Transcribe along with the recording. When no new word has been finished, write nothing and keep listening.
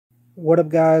What up,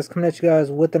 guys? Coming at you guys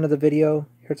with another video.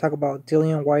 Here to talk about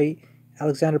Dillian Whyte,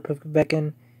 Alexander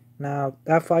Povetkin. Now,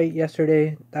 that fight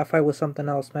yesterday, that fight was something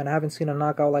else, man. I haven't seen a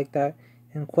knockout like that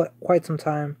in quite some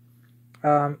time.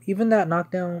 Even that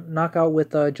knockout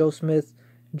with Joe Smith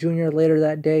Jr. later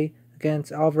that day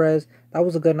against Alvarez, that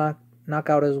was a good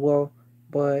knockout as well.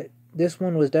 But this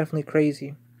one was definitely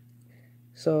crazy.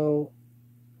 So,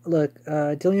 look,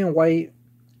 Dillian Whyte,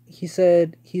 he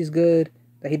said he's good,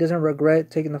 that he doesn't regret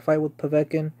taking the fight with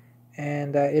Povetkin,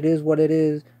 and that it is what it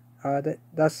is.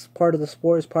 That's part of the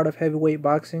sport, it's part of heavyweight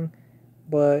boxing.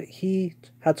 But he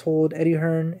had told Eddie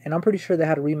Hearn, and I'm pretty sure they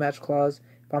had a rematch clause,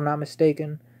 if I'm not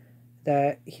mistaken,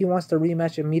 that he wants to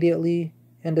rematch immediately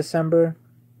in December,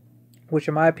 which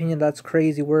in my opinion that's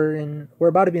crazy. We're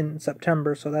about to be in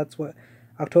September, so that's what,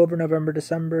 October, November,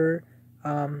 December.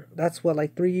 That's what,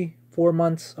 like 3-4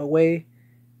 months away.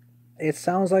 It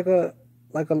sounds like a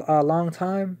long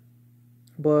time,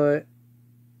 but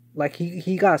like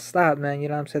he got slapped, man. You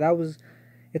know what I'm saying?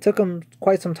 It took him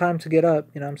quite some time to get up.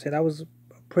 You know what I'm saying? That was a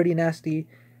pretty nasty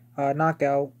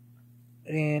knockout,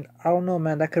 and I don't know,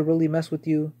 man. That could really mess with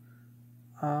you.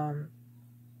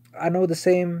 I know the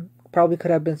same probably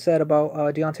could have been said about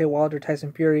Deontay Wilder,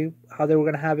 Tyson Fury, how they were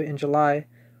gonna have it in July.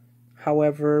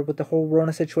 However, with the whole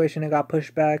Rona situation, it got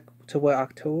pushed back to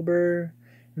October,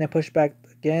 and then pushed back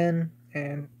again.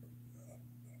 And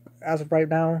as of right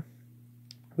now,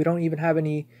 we don't even have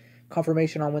any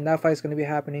confirmation on when that fight is going to be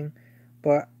happening.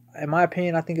 But in my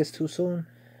opinion, I think it's too soon.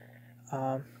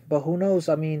 But who knows?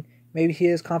 I mean, maybe he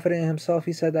is confident in himself.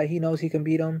 He said that he knows he can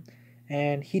beat him,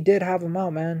 and he did have him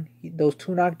out, man. Those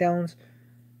 2 knockdowns,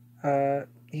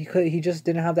 he just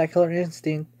didn't have that killer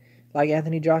instinct, like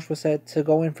Anthony Joshua said, to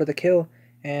go in for the kill,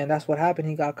 and that's what happened.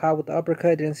 He got caught with the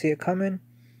uppercut, didn't see it coming,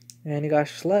 and he got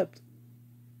schlepped.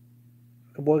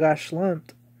 The boy got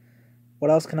slumped. What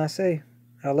else can I say?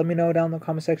 Let me know down in the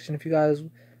comment section if you guys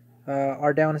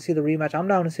are down to see the rematch. I'm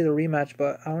down to see the rematch,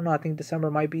 but I don't know. I think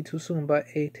December might be too soon. But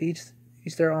hey, to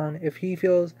each their own. If he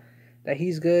feels that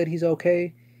he's good, he's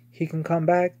okay, he can come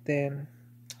back, then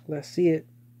let's see it.